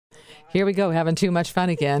Here we go, having too much fun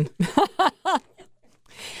again.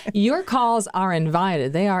 Your calls are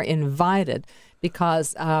invited. They are invited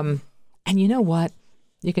because, and you know what?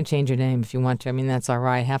 You can change your name if you want to. I mean, that's all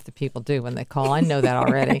right. Half the people do when they call. I know that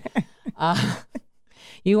already.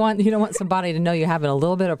 You don't want somebody to know you're having a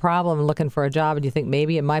little bit of problem and looking for a job and you think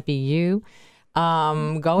maybe it might be you.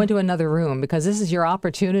 Go into another room because this is your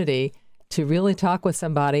opportunity to really talk with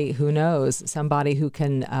somebody who knows, somebody who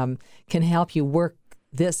can help you work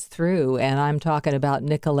this through. And I'm talking about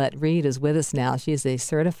Nickolette Reid is with us now. She's a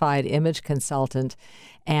certified image consultant,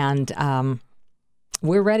 and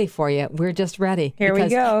we're ready for you. We're just ready. Here we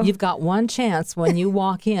go. You've got one chance when you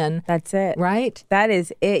walk in. That's it. Right? That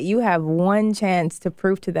is it. You have one chance to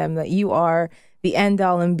prove to them that you are the end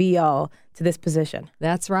all and be all to this position.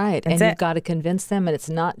 That's right. That's and it. You've got to convince them, and it's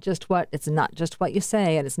not just what you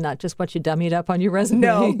say, and it's not just what you dummied up on your resume.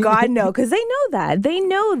 No, God, no, because they know that. They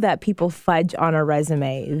know that people fudge on a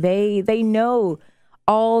resume. They know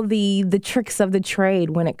all the tricks of the trade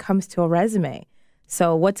when it comes to a resume.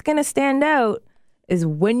 So what's going to stand out is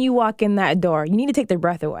when you walk in that door, you need to take their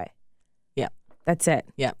breath away. Yeah. That's it.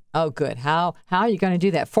 Yeah. Oh, good. How are you going to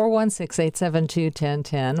do that?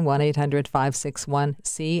 416-872-1010,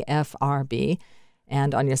 1-800-561-CFRB.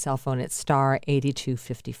 And on your cell phone, it's star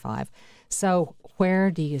 8255. So where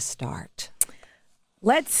do you start?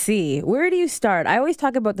 Let's see. Where do you start? I always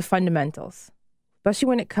talk about the fundamentals, especially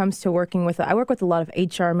when it comes to working with, I work with a lot of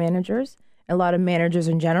HR managers, a lot of managers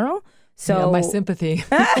in general. So my sympathy.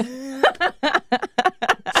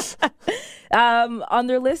 On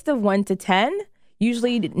their list of 1 to 10,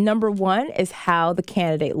 usually number 1 is how the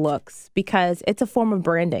candidate looks, because it's a form of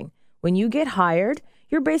branding. When you get hired,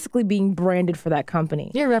 you're basically being branded for that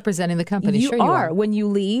company. You're representing the company. You sure you are. When you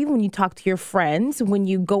leave, when you talk to your friends, when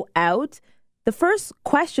you go out, the first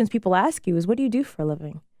questions people ask you is, what do you do for a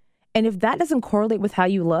living? And if that doesn't correlate with how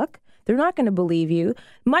you look, they're not going to believe you,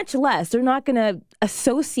 much less they're not going to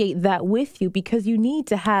associate that with you, because you need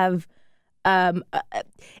to have,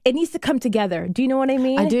 it needs to come together. Do you know what I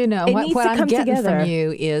mean? I do know. It needs What to I'm come getting together. from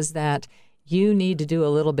you is that you need to do a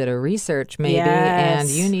little bit of research maybe,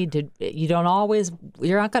 Yes. and you're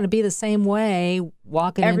not going to be the same way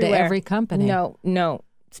walking Everywhere. into every company. No,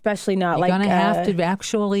 especially not You're like going to have to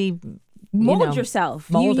actually mold yourself.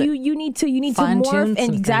 mold it. You need to Fine-tune morph, and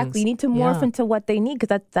some exactly things. you need to morph Yeah. into what they need,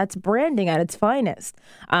 because that's branding at its finest.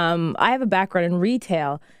 I have a background in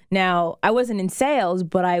retail. Now, I wasn't in sales,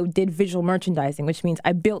 but I did visual merchandising, which means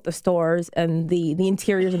I built the stores and the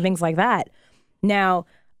interiors and things like that. Now,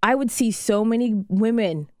 I would see so many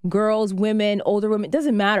women, girls, women, older women, it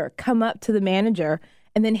doesn't matter, come up to the manager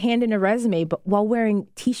and then hand in a resume, but while wearing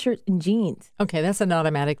T-shirts and jeans. Okay, that's an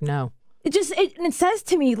automatic no. It says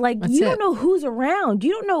to me, like, That's you it. don't know who's around.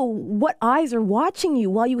 You don't know what eyes are watching you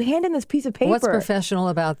while you hand in this piece of paper. What's professional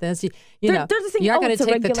about this? There's this thing, you're oh, going it's to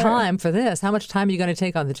a take the regular- time for this. How much time are you going to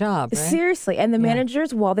take on the job, right? Seriously. And the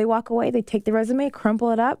managers, while they walk away, they take the resume, crumple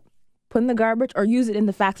it up, put in the garbage, or use it in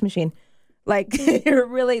the fax machine. Like,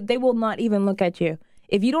 they will not even look at you.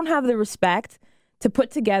 If you don't have the respect to put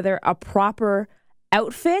together a proper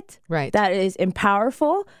outfit, Right. that is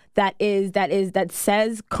powerful, that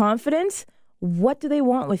says confidence, what do they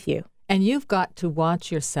want with you? And you've got to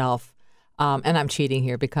watch yourself. And I'm cheating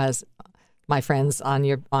here because my friends on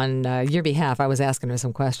your behalf, I was asking her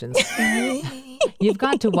some questions. You've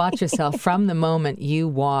got to watch yourself from the moment you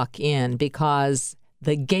walk in, because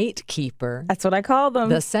the gatekeeper, That's what I call them.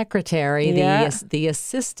 the secretary, Yeah. the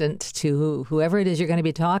assistant to whoever it is you're going to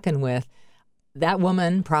be talking with, that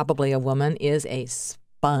woman, probably a woman, is a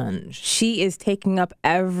sponge. She is taking up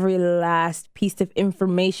every last piece of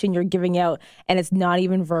information you're giving out, and it's not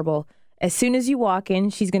even verbal. As soon as you walk in,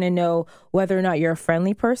 she's going to know whether or not you're a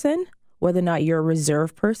friendly person, whether or not you're a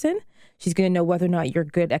reserved person. She's going to know whether or not you're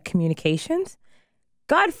good at communications.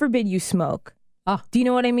 God forbid you smoke. Oh. Do you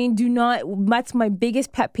know what I mean? Do not, that's my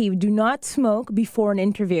biggest pet peeve. Do not smoke before an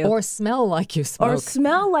interview. Or smell like you smoke. Or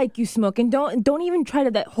smell like you smoke. And don't even try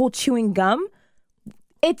that whole chewing gum.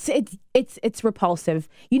 It's repulsive.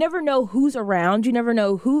 You never know who's around. You never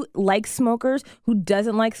know who likes smokers, who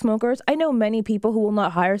doesn't like smokers. I know many people who will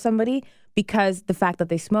not hire somebody because the fact that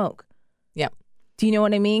they smoke. Yep. Do you know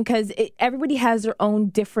what I mean? Because everybody has their own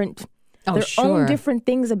different, own different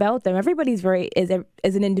things about them. Everybody's is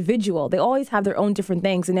an individual. They always have their own different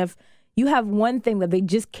things. And if you have one thing that they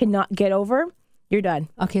just cannot get over, you're done.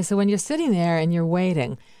 Okay, so when you're sitting there and you're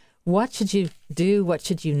waiting, what should you do? What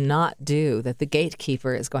should you not do that the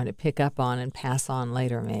gatekeeper is going to pick up on and pass on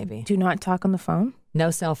later, maybe? Do not talk on the phone.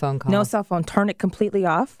 No cell phone call. No cell phone. Turn it completely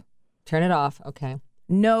off. Turn it off. Okay.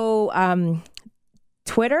 No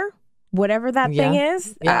Twitter. whatever that thing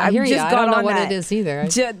is. Yeah, I hear you. I don't know what it is either.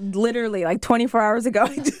 Just literally like 24 hours ago.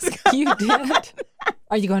 I just got You did?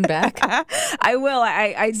 Are you going back? I will.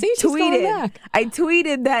 I See, she's going tweeted. back. I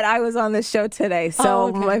tweeted that I was on the show today, so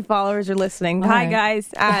okay. my followers are listening. All Hi, right. guys,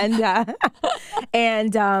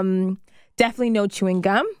 and definitely no chewing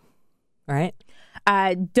gum. Right.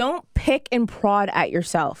 Don't pick and prod at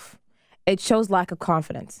yourself. It shows lack of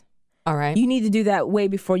confidence. All right. You need to do that way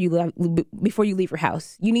before you leave your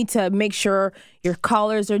house. You need to make sure your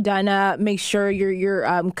collars are done up. Make sure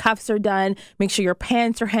your cuffs are done. Make sure your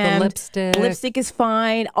pants are hemmed. The lipstick is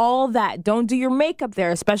fine. All that. Don't do your makeup there,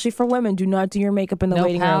 especially for women. Do not do your makeup in the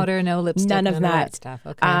waiting room. No powder, no lipstick, none of that stuff.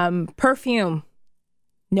 Okay. Perfume.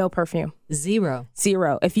 No perfume. Zero.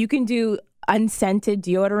 If you can do unscented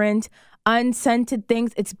deodorant, unscented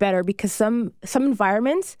things, it's better because some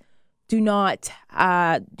environments do not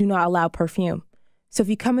allow perfume. So if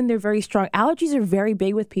you come in there very strong, allergies are very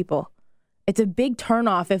big with people. It's a big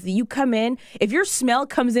turnoff. If you come in, if your smell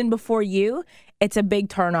comes in before you, it's a big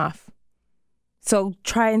turnoff. So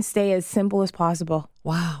try and stay as simple as possible.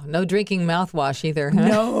 Wow. No drinking mouthwash either, huh?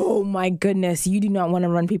 No, my goodness. You do not want to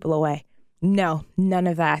run people away. No, none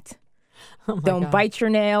of that. Oh my Don't God. bite your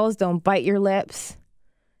nails. Don't bite your lips.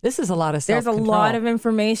 This is a lot of There's self-control. a lot of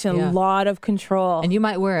information, a lot of control. And you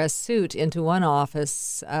might wear a suit into one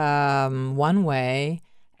office one way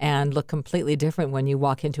and look completely different when you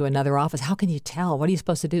walk into another office. How can you tell? What are you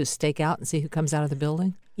supposed to do? Stake out and see who comes out of the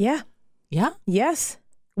building? Yeah. Yeah? Yes.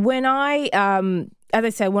 When I, as I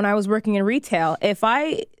said, when I was working in retail,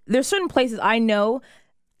 there's certain places I know,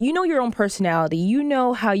 you know your own personality. You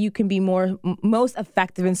know how you can be most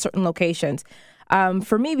effective in certain locations.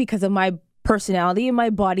 For me, because of my personality and my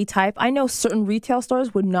body type, I know certain retail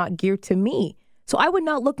stores would not gear to me. So I would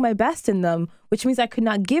not look my best in them, which means I could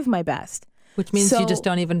not give my best. Which means you just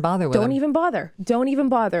don't even bother with them. Don't even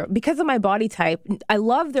bother. Because of my body type, I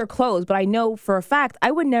love their clothes, but I know for a fact I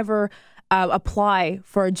would never apply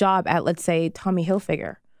for a job at, let's say, Tommy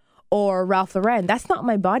Hilfiger or Ralph Lauren. That's not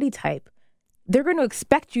my body type. They're going to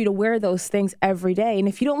expect you to wear those things every day. And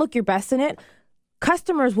if you don't look your best in it,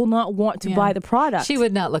 customers will not want to buy the product. She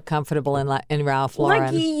would not look comfortable in Ralph Lauren.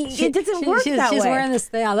 Like, it doesn't work that way. She's wearing this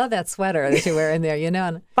thing. I love that sweater that you're wearing there, you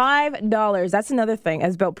know. $5. That's another thing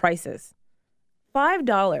as about prices.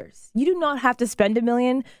 $5. You do not have to spend $1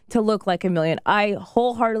 million to look like $1 million. I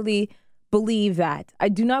wholeheartedly believe that. I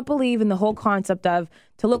do not believe in the whole concept of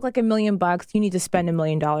to look like $1 million, you need to spend $1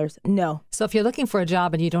 million. No. So if you're looking for a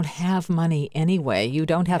job and you don't have money anyway, you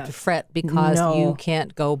don't have to fret because you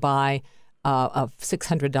can't go buy a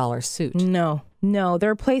 $600 suit. No. There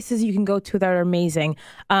are places you can go to that are amazing.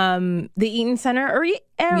 The Eaton Center or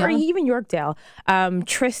even Yorkdale.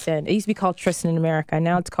 Tristan. It used to be called Tristan in America.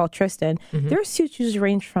 Now it's called Tristan. Their suits usually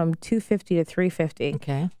range from $250 to $350.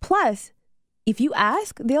 Okay. Plus, if you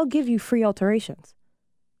ask, they'll give you free alterations.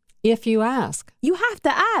 If you ask. You have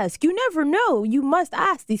to ask. You never know. You must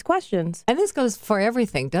ask these questions. And this goes for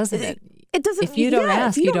everything, doesn't it? It doesn't. If you don't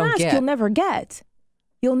ask, you don't get. You'll never get.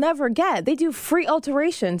 You'll never get. They do free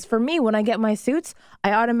alterations. For me, when I get my suits,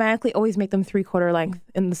 I automatically always make them 3/4 length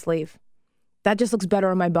in the sleeve. That just looks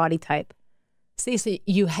better on my body type. See, so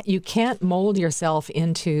you can't mold yourself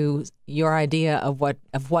into your idea of what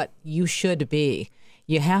you should be.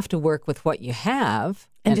 You have to work with what you have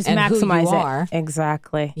and just maximize who you are.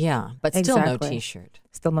 Exactly. Yeah, but still no T-shirt.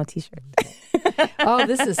 Still no T-shirt. Oh,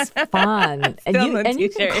 this is fun. And you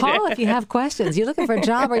can call if you have questions. You're looking for a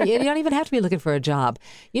job, or you don't even have to be looking for a job.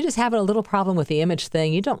 You're just having a little problem with the image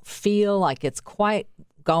thing. You don't feel like it's quite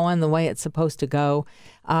going the way it's supposed to go.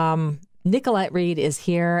 Nickolette Reid is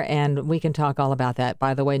here, and we can talk all about that.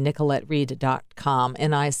 By the way, NicoletteReid.com,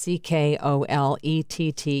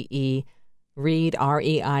 NICKOLETTE, Reid,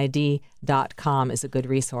 REID.com is a good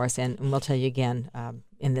resource, and we'll tell you again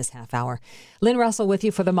in this half hour. Lynn Russell with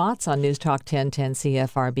you for the Mott's on News Talk 1010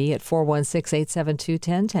 CFRB at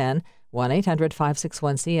 416-872-1010,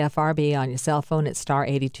 1-800-561-CFRB on your cell phone at star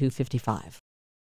 8255.